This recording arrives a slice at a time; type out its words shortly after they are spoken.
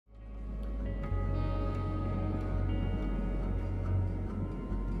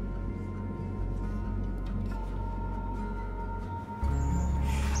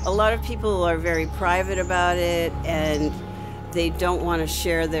A lot of people are very private about it and they don't want to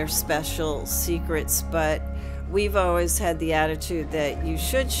share their special secrets, but we've always had the attitude that you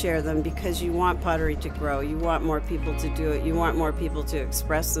should share them because you want pottery to grow. You want more people to do it. You want more people to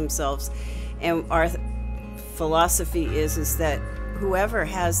express themselves. And our philosophy is that whoever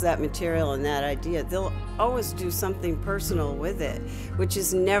has that material and that idea, they'll always do something personal with it, which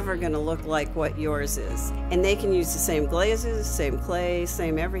is never going to look like what yours is. And they can use the same glazes, same clay,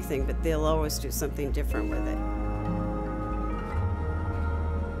 same everything, but they'll always do something different with it.